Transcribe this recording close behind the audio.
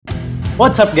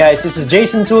What's up, guys? This is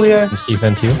Jason Tulio, I'm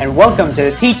Stephen too. and welcome to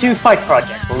the T2 Fight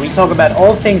Project, where we talk about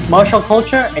all things martial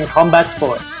culture and combat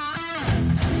sports.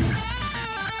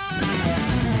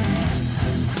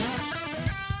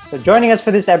 So, joining us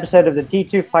for this episode of the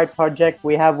T2 Fight Project,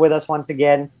 we have with us once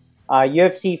again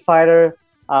UFC fighter,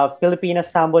 Filipina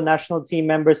Sambo national team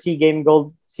member, SEA Games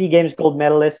gold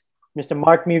medalist, Mr.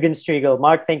 Mark Mugen-Striegel.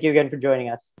 Mark, thank you again for joining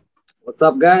us. What's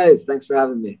up, guys? Thanks for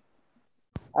having me.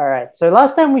 All right. So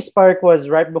last time we spoke was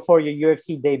right before your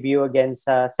UFC debut against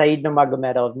Said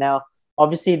Nurmagomedov. Now,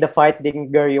 obviously, the fight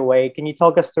didn't go your way. Can you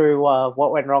talk us through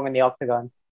what went wrong in the octagon?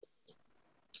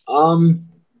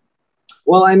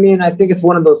 Well, I mean, I think it's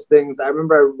one of those things. I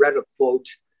remember I read a quote.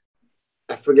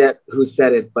 I forget who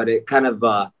said it, but it kind of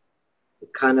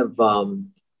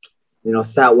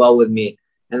sat well with me.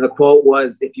 And the quote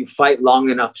was, "If you fight long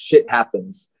enough, shit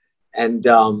happens." And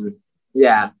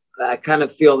I kind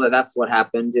of feel that that's what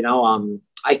happened.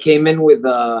 I came in with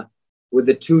a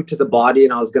 2 to the body,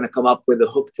 and I was going to come up with a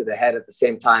hook to the head at the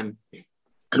same time.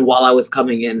 And while I was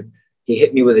coming in, he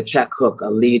hit me with a check hook,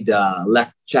 a lead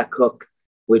left check hook,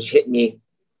 which hit me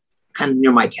kind of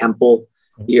near my temple,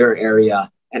 ear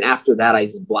area. And after that, I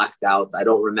just blacked out. I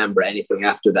don't remember anything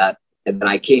after that. And then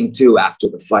I came to after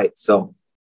the fight. So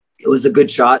it was a good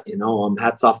shot,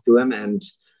 hats off to him. And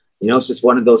it's just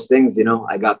one of those things,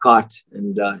 I got caught,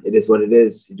 and it is what it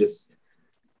is. You just,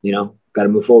 got to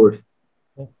move forward.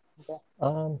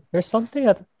 There's something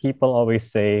that people always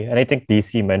say, and I think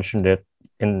DC mentioned it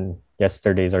in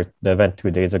yesterday's or the event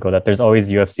 2 days ago, that there's always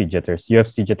UFC jitters.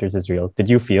 UFC jitters is real. Did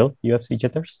you feel UFC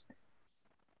jitters?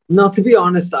 No, to be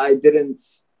honest, I didn't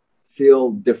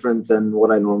feel different than what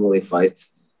I normally fight.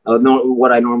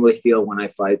 What I normally feel when I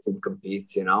fight and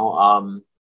compete,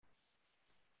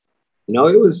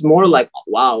 it was more like,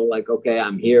 wow, like, okay,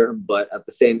 I'm here, but at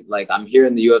the same, like, I'm here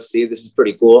in the UFC. This is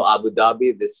pretty cool. Abu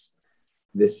Dhabi, this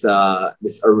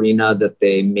arena that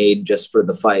they made just for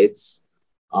the fights.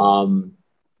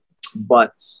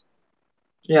 But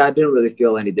yeah, I didn't really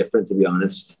feel any different, to be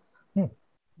honest.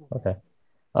 Okay.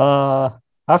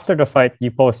 After the fight,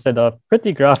 you posted a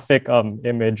pretty graphic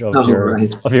image of your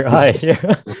eye.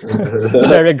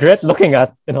 I regret looking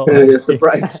at,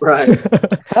 surprise.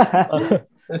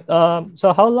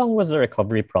 So how long was the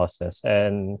recovery process,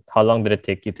 and how long did it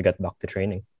take you to get back to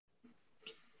training?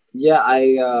 Yeah, I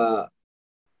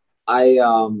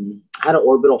had an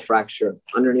orbital fracture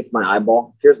underneath my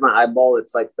eyeball. Here's my eyeball.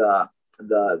 It's like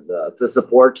the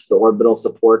support, the orbital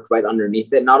support right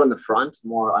underneath it, not on the front,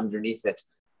 more underneath it.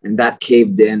 And that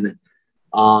caved in.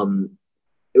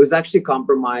 It was actually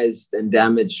compromised and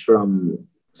damaged from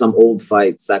some old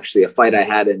fights. Actually, a fight I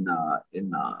had in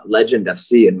Legend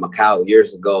FC in Macau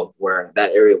years ago, where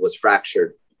that area was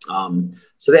fractured.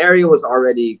 So the area was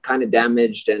already kind of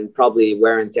damaged and probably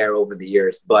wear and tear over the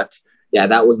years. But yeah,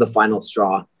 that was the final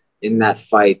straw in that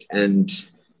fight, and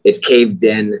it caved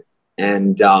in.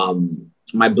 And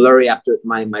my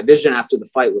vision after the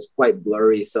fight was quite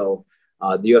blurry. So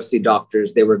the UFC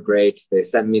doctors, they were great. They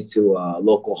sent me to a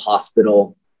local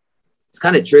hospital. It's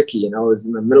kind of tricky, it was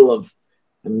in the middle of,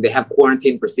 they have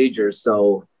quarantine procedures.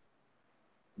 So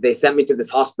they sent me to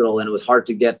this hospital, and it was hard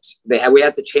to get, we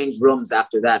had to change rooms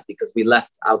after that because we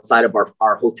left outside of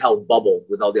our hotel bubble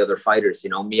with all the other fighters,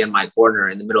 me and my corner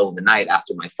in the middle of the night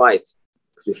after my fight,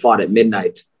 because we fought at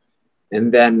midnight.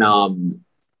 And then,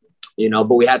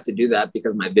 but we had to do that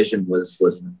because my vision was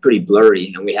pretty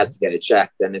blurry, and we had to get it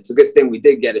checked. And it's a good thing we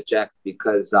did get it checked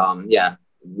because,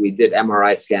 we did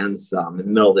MRI scans in the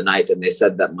middle of the night, and they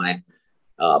said that my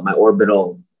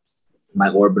orbital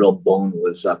bone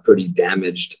was pretty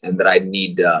damaged and that I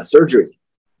need surgery.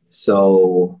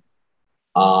 So,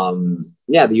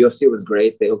 the UFC was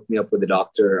great. They hooked me up with a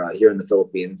doctor here in the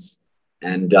Philippines,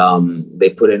 and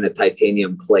they put in a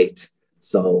titanium plate.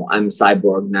 So I'm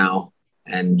cyborg now,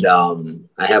 and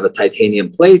I have a titanium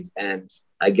plate, and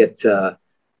I get to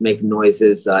make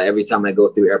noises every time I go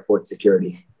through airport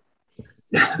security.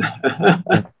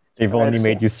 They've only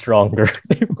made you stronger.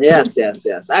 Yes.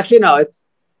 Actually, no, it's.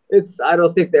 I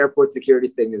don't think the airport security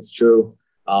thing is true.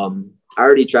 I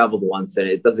already traveled once, and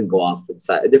it doesn't go off. It's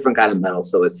a different kind of metal,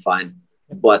 so it's fine.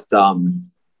 But the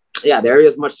area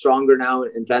is much stronger now.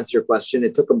 And to answer your question,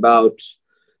 it took about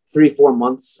 3-4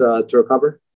 months to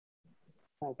recover.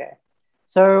 Okay.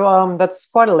 So that's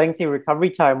quite a lengthy recovery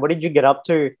time. What did you get up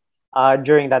to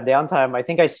during that downtime? I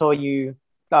think I saw you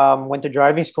went to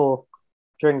driving school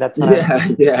during that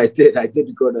time. Yeah, I did. I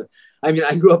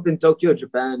grew up in Tokyo,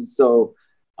 Japan. So,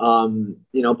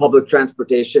 public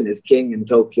transportation is king in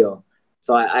Tokyo.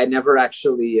 So I never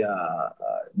actually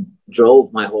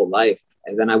drove my whole life.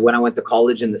 And then when I went to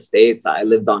college in the States, I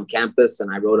lived on campus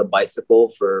and I rode a bicycle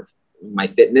for my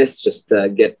fitness just to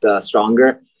get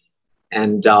stronger.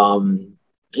 And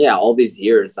yeah, all these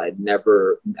years I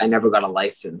never got a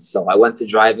license. So I went to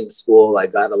driving school. I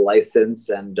got a license,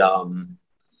 and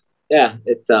yeah,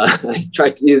 I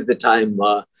tried to use the time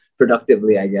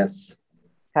productively, I guess.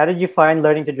 How did you find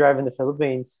learning to drive in the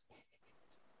Philippines?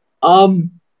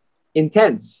 Um,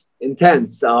 intense.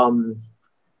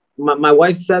 My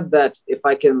wife said that if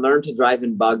I can learn to drive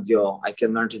in Baguio, I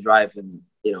can learn to drive in,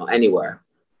 anywhere.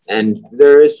 And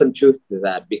there is some truth to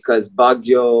that, because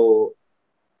Baguio,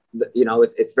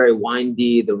 it's very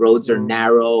windy. The roads are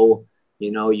narrow.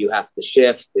 You have to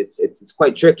shift. It's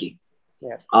quite tricky.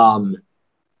 Yeah.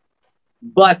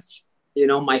 But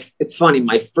it's funny.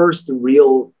 My first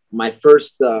real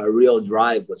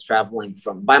drive was traveling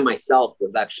from by myself.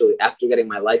 Was actually after getting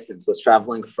my license. Was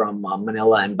traveling from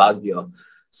Manila and Baguio.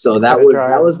 So that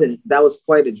was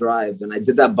quite a drive, and I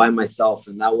did that by myself,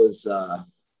 and that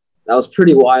was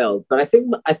pretty wild. But I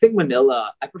think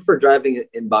Manila, I prefer driving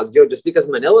in Baguio just because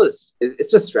Manila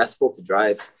it's just stressful to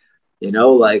drive.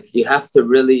 Like you have to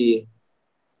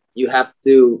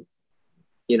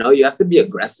be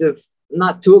aggressive,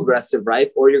 not too aggressive,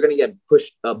 right? Or you're going to get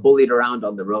bullied around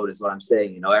on the road is what I'm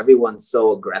saying. Everyone's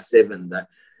so aggressive, and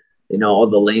all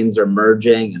the lanes are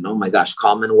merging, and oh my gosh,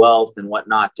 Commonwealth and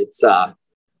whatnot.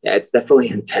 It's definitely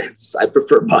intense. I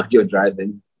prefer Baguio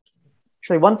driving.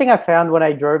 Actually, one thing I found when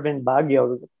I drove in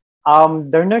Baguio,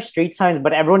 there are no street signs,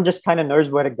 but everyone just kind of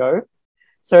knows where to go.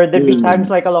 So there'd be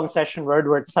times like along Session Road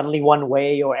where it's suddenly one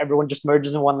way, or everyone just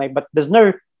merges in one lane, but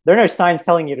there are no signs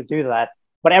telling you to do that.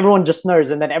 But everyone just knows,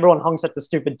 and then everyone honks at the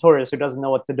stupid tourist who doesn't know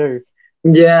what to do.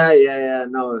 Yeah.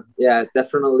 No, yeah,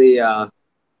 definitely. Yeah,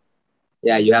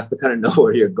 you have to kind of know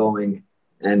where you're going.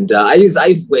 And I use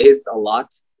Waze a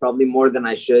lot, probably more than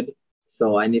I should.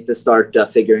 So I need to start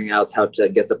figuring out how to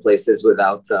get the places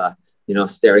without,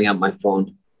 staring at my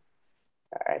phone.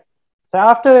 All right. So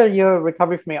after your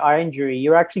recovery from your eye injury,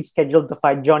 you're actually scheduled to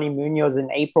fight Johnny Munoz in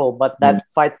April, but that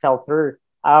fight fell through.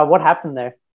 What happened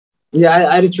there? Yeah,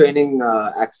 I had a training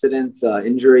accident,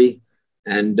 injury,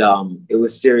 and it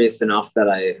was serious enough that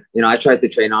I tried to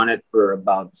train on it for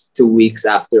about 2 weeks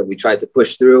after we tried to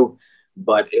push through,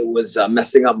 but it was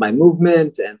messing up my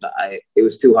movement, and it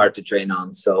was too hard to train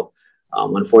on. So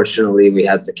unfortunately, we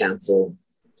had to cancel.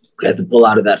 We had to pull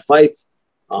out of that fight.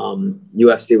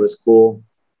 UFC was cool,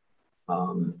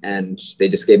 and they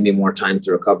just gave me more time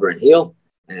to recover and heal.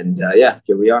 And yeah,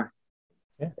 here we are.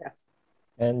 Yeah.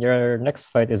 And your next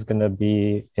fight is going to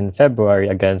be in February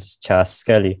against Chas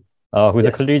Skelly, who's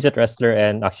a collegiate wrestler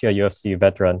and actually a UFC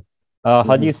veteran.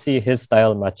 How do you see his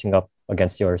style matching up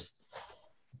against yours?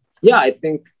 Yeah, I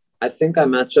think I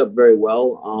match up very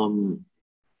well.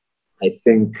 I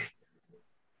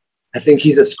think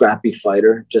he's a scrappy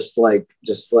fighter, just like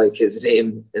his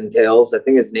name entails. I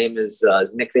think his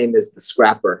nickname is the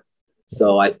Scrapper.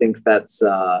 So I think that's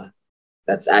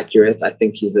accurate. I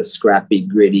think he's a scrappy,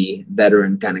 gritty,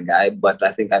 veteran kind of guy, but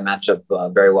I think I match up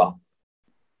very well.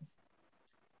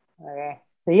 Okay.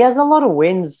 He has a lot of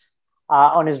wins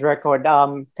on his record.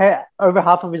 Over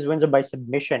half of his wins are by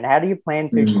submission. How do you plan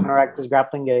to counteract his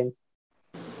grappling game?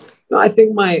 No, I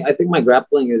think my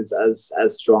grappling is as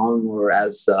strong or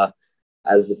as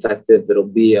effective. It'll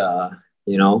be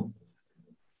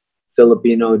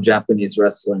Filipino Japanese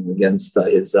wrestling against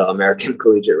his American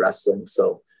collegiate wrestling.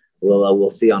 So we'll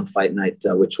see on fight night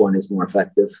which one is more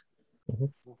effective.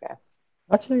 Okay.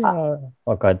 Actually,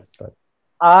 God.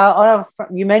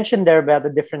 You mentioned there about the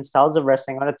different styles of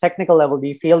wrestling. On a technical level, do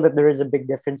you feel that there is a big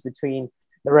difference between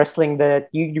the wrestling that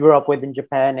you grew up with in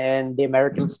Japan and the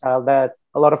American style that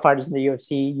a lot of fighters in the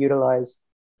UFC utilize?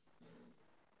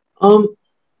 I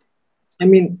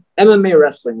mean, MMA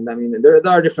wrestling. I mean, there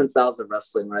are different styles of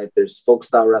wrestling, right? There's folk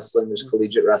style wrestling, there's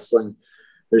collegiate wrestling,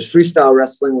 there's freestyle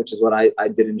wrestling, which is what I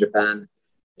did in Japan,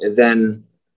 and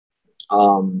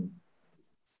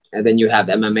then you have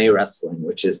MMA wrestling,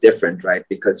 which is different, right?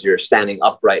 Because you're standing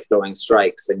upright, throwing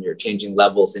strikes, and you're changing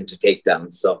levels into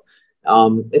takedowns. So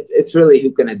it's really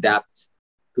who can adapt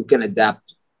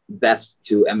best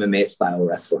to MMA style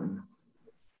wrestling.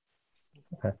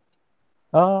 Okay.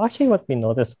 Actually, what we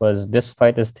noticed was this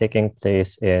fight is taking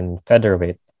place in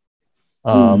featherweight,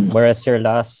 whereas your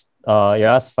last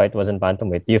fight was in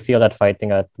bantamweight. Do you feel that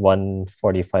fighting at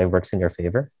 145 works in your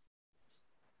favor?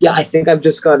 Yeah, I think I've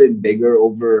just gotten bigger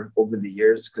over the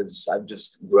years because I've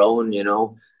just grown,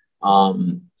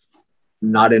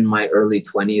 not in my early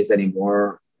 20s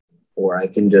anymore, or I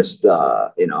can just,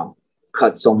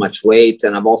 cut so much weight.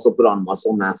 And I've also put on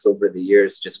muscle mass over the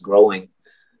years, just growing.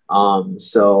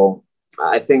 So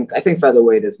I think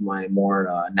featherweight is my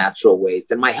more natural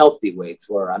weight and my healthy weight,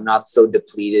 where I'm not so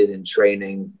depleted in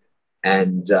training.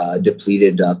 and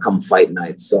depleted come fight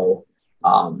night. So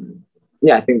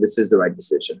yeah, I think this is the right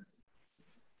decision.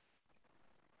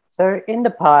 So in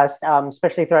the past,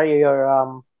 especially throughout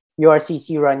your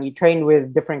URCC run, you trained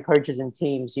with different coaches and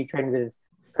teams. You trained with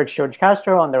Coach George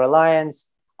Castro on the Alliance,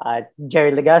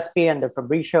 Jerry Legaspi under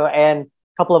Fabricio, and a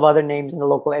couple of other names in the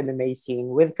local MMA scene.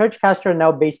 With Coach Castro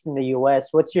now based in the US,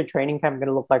 what's your training camp going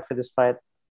to look like for this fight?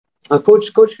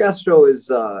 Coach Castro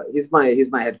is he's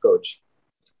my head coach,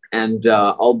 and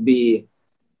I'll be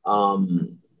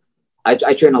I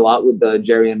train a lot with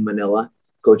Jerry in Manila,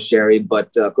 Coach Jerry,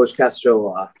 but Coach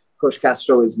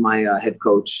Castro is my head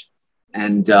coach,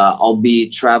 and I'll be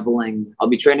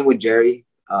training with Jerry,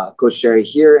 Coach Jerry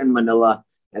here in Manila,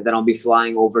 and then I'll be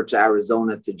flying over to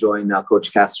Arizona to join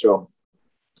Coach Castro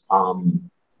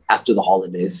after the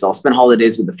holidays. So I'll spend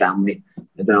holidays with the family,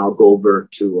 and then I'll go over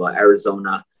to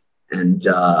Arizona and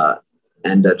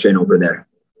train over there.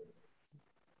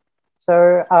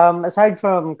 So aside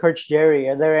from Coach Jerry,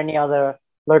 are there any other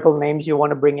local names you want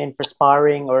to bring in for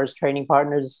sparring or as training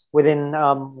partners within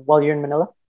while you're in Manila?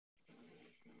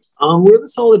 We have a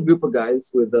solid group of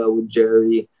guys with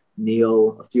Jerry,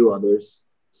 Neil, a few others.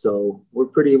 So we're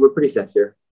pretty set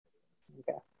here.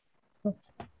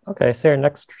 Okay, so your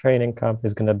next training camp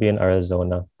is gonna be in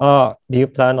Arizona. Do you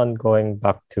plan on going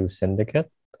back to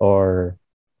Syndicate, or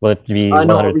will it be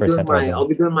 100% Arizona? I'll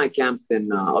be doing my camp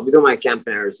in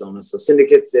Arizona. So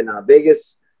Syndicate's in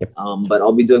Vegas. Yep. But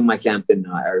I'll be doing my camp in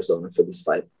Arizona for this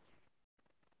fight.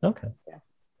 Okay.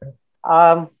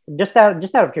 Just out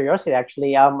of curiosity,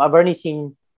 actually, I've only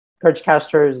seen Coach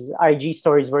Castro's IG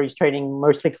stories where he's training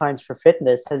mostly clients for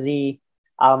fitness. Does he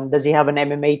have an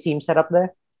MMA team set up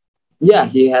there? Yeah,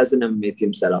 he has an MMA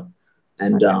team set up,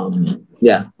 and okay.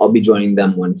 Yeah, I'll be joining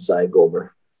them once I go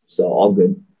over. So all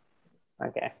good.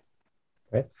 Okay.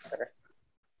 Great.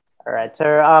 All right. So,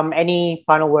 any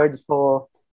final words for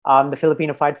the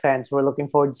Filipino fight fans who are looking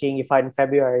forward to seeing you fight in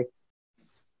February?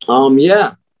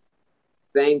 Yeah.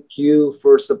 Thank you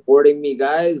for supporting me,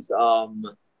 guys.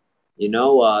 The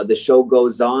show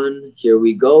goes on. Here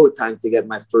we go. Time to get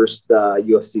my first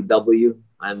UFC W.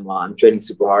 I'm training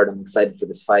super hard. I'm excited for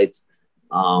this fight.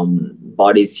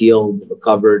 Body's healed,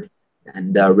 recovered,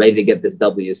 and ready to get this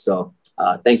W. So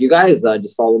thank you, guys.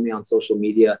 Just follow me on social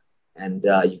media, and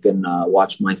you can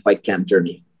watch my fight camp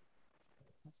journey.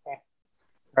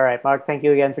 All right, Mark, thank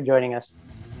you again for joining us.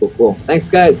 Cool. Thanks,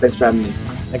 guys. Thanks for having me.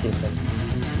 Thank you.